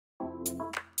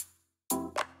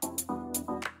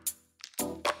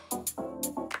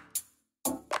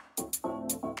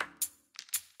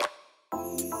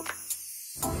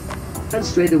And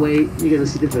straight away, you're gonna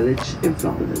see the village in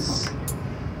front of us.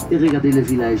 Et regardez le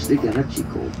village de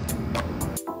Garachico.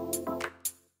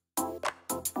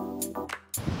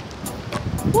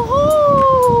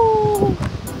 Woohoo!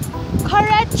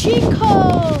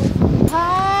 Garachico!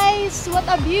 Guys, what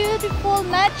a beautiful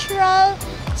natural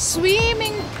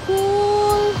swimming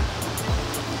pool!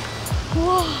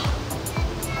 Wow!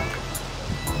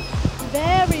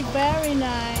 Very, very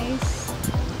nice.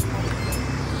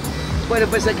 Bueno,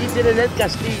 pues aquí tienen el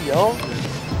castillo.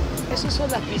 Esas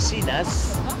son las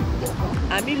piscinas.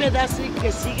 A mí me da así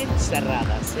que siguen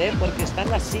cerradas, porque están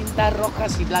las cintas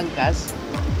rojas y blancas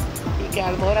y que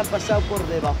a lo mejor han pasado por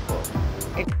debajo.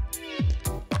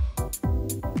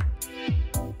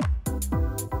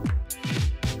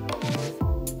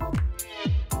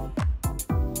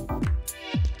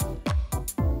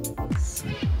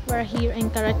 We're here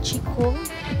in Garachico.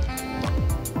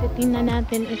 Titingnan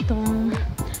natin itong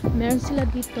meron sila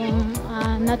ditong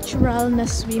natural na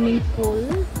swimming pool.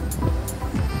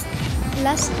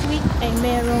 Last week ay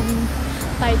merong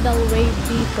tidal wave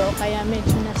dito kaya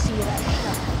medyo nasira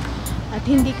siya. At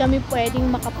hindi kami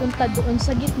pwedeng makapunta doon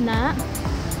sa gitna.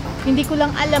 Hindi ko lang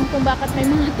alam kung bakit may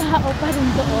mga tao pa rin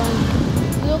doon.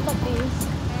 Look at this.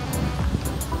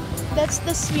 That's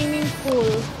the swimming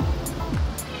pool.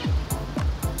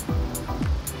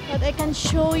 But I can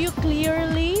show you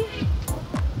clearly.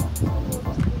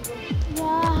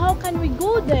 Yeah, how can we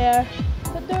go there?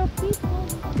 But there are people.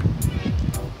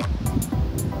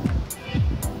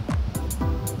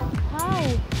 How?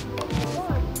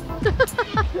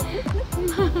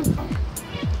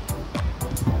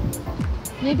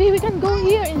 Maybe we can go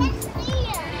here in.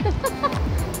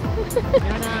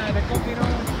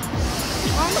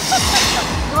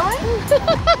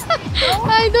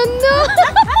 I don't know.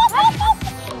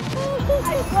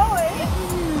 I saw it.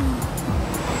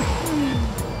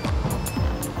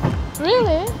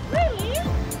 Really? Really?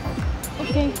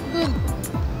 Okay, good.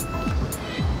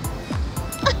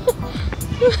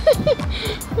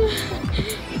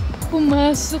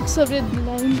 Pumasok sa red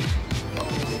line.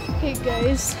 Okay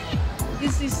guys,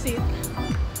 this is it.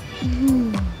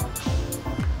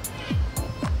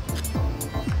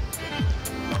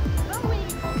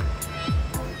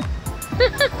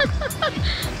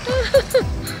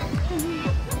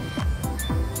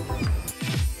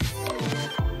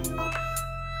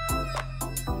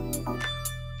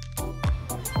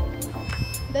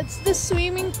 That's the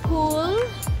swimming pool.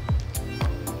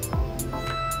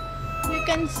 You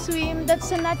can swim. That's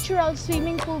a natural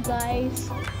swimming pool, guys.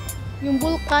 Yung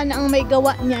vulkan ang may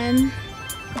gawa niyan.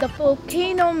 The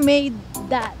volcano made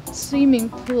that swimming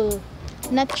pool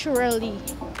naturally.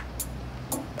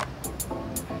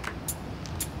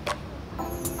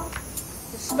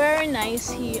 It's very nice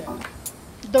here.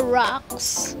 The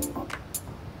rocks.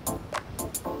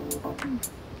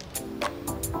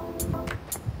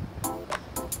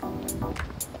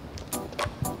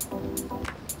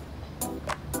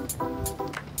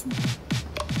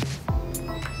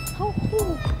 How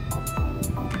cool!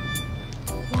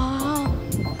 Wow!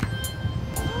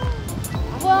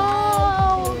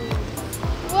 Wow!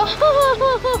 Wow!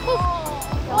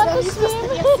 What a swim!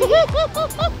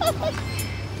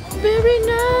 Very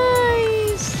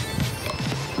nice!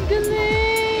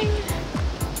 Galing!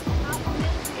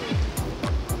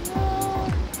 Wow!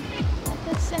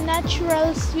 That's a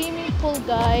natural swimming pool,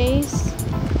 guys.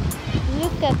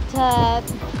 Look at that!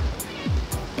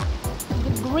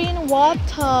 The green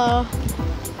water.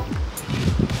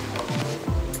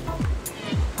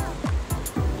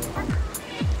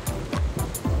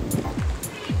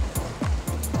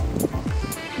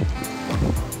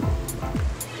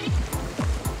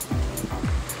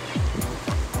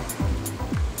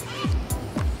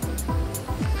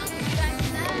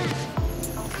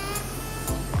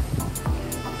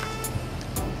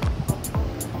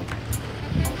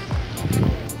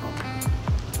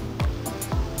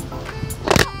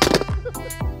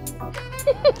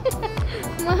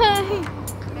 My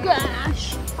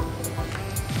gosh!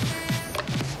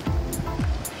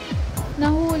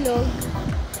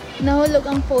 Nahulog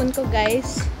ang phone ko,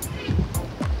 guys.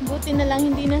 Buti na lang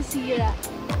hindi nasira.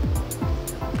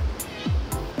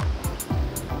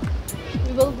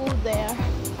 We will go there.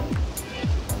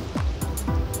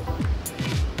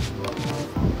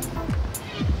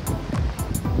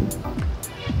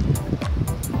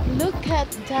 Look at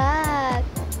that!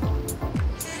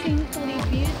 Simply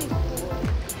beautiful.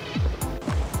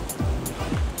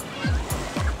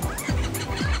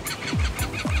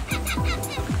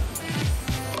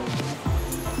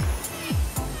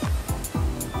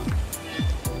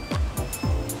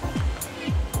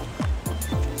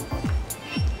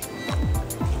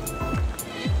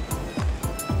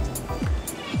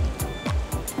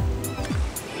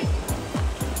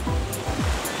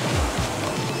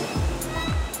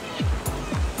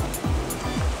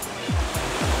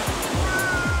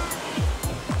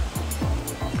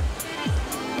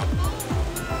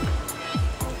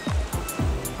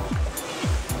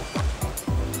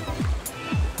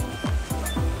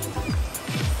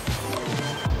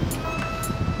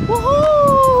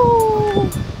 Woohoo!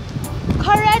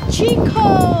 Garachico!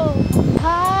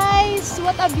 Guys,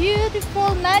 what a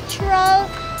beautiful natural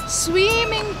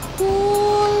swimming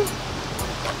pool!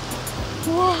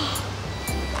 Wow!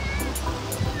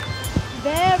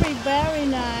 Very, very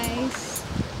nice.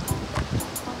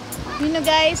 You know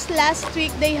guys, last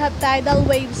week they had tidal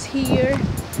waves here.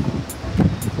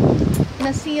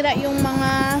 Nasira yung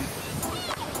mga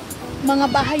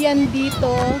bahayan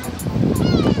dito.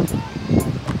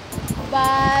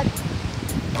 But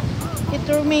it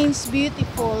remains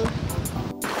beautiful.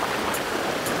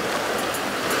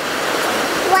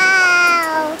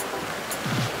 Wow!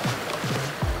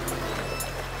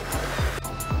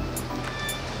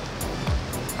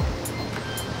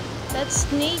 That's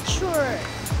nature.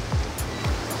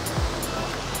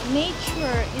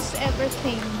 Nature is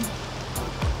everything.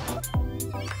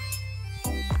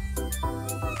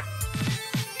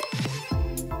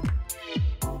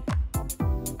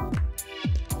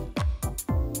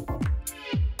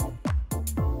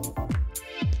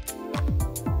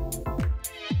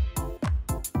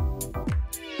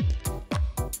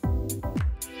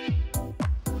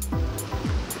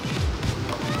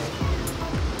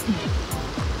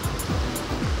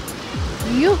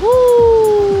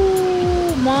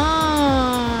 Yoo-hoo!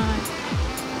 Man!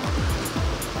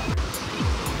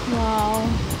 Wow.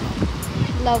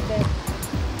 Love it.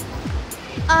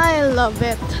 I love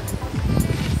it.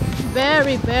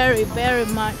 Very, very, very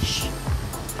much.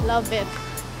 Love it.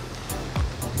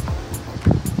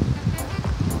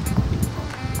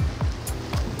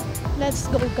 Let's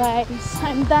go guys.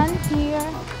 I'm done here.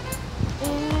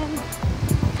 And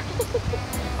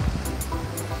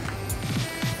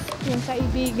yung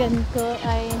kaibigan ko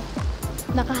ay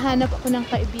nakahanap ako ng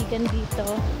kaibigan dito.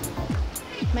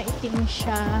 Maitim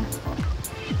siya,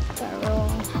 pero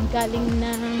galing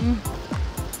ng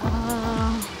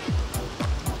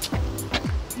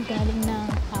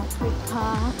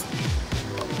Africa.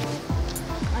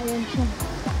 Ayan siya.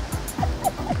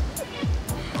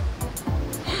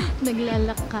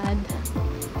 Naglalakad.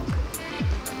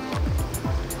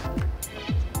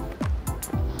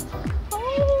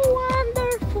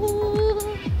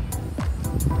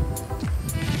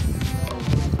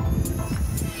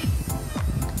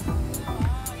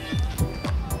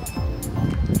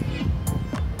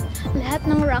 Lahat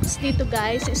ng rocks dito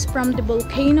guys is from the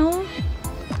volcano.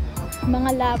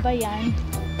 Mga lava yan.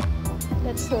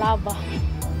 That's lava.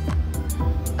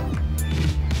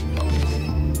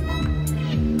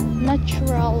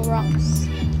 Natural rocks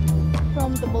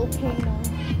from the volcano.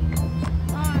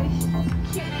 Oh,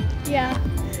 cute. Yeah,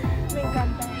 Me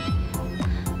encanta.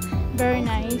 very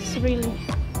nice, really.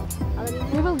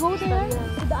 We will go there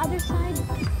to the other side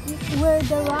where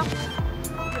the rock.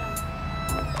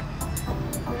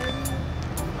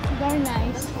 Very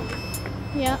nice.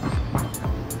 Yeah.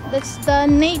 That's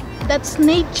that's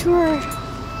nature.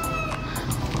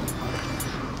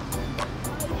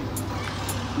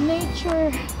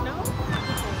 Nature. No?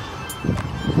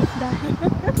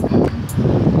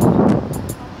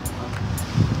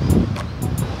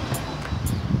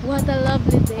 What a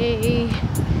lovely day,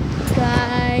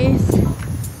 guys.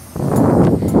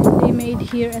 They made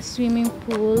here a swimming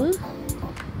pool.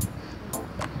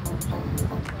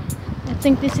 I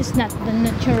think this is not the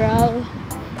natural,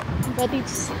 but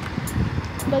it's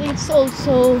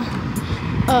also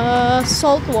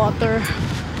salt water.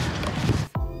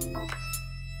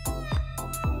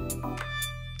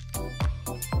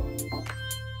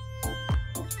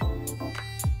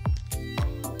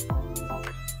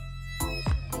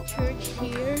 The church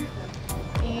here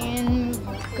in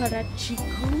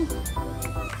Garachico.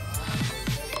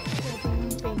 Ito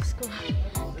yung face ko.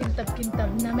 Kintab-kintab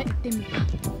na maitim pa.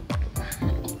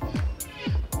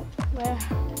 Where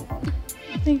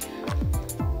I think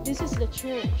this is the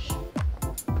church.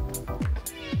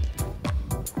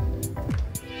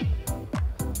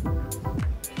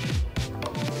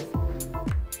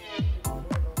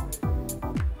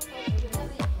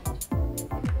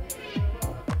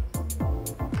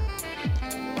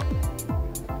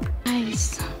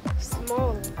 Guys,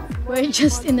 Small. we're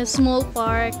just in a small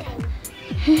park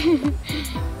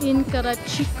in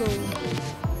Garachico.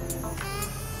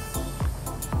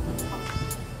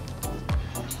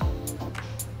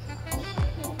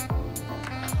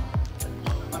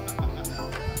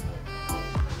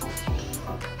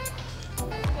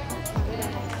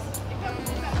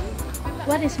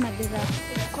 What is Madura?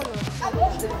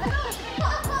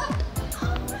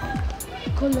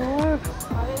 Color.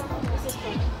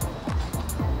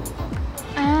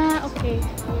 Ah, okay.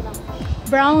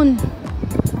 Brown.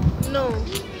 No.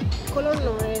 color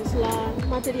no, es la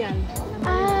material.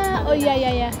 Ah, oh yeah,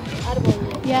 yeah, yeah. Árbol.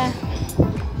 Yeah.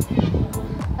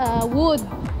 Wood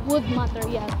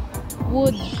material.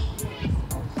 Wood.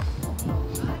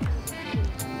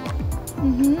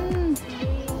 Mm-hmm.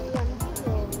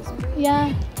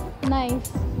 Yeah,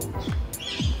 nice.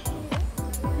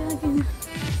 Yeah, again.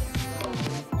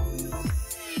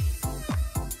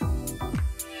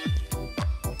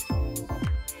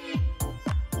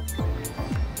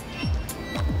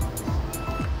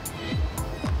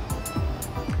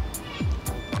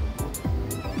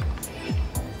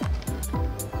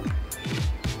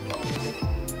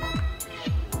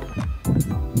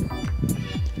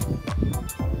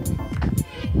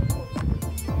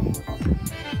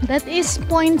 That is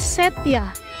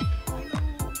poinsettia.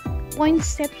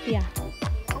 Poinsettia.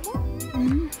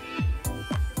 Mhm.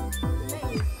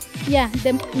 Yeah,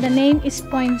 the name is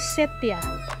poinsettia.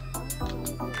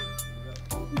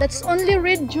 That's only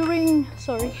red during,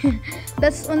 sorry,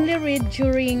 that's only red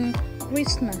during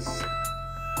Christmas.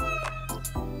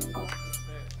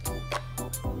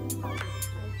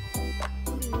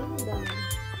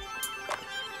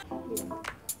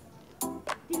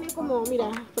 Tiene como,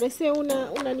 mira, parece un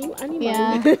animal.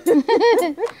 Yeah.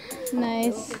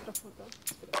 Nice.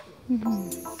 Mhm.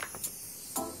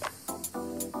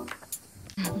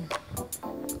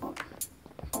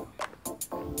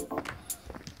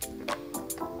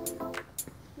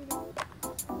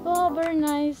 Oh, very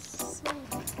nice.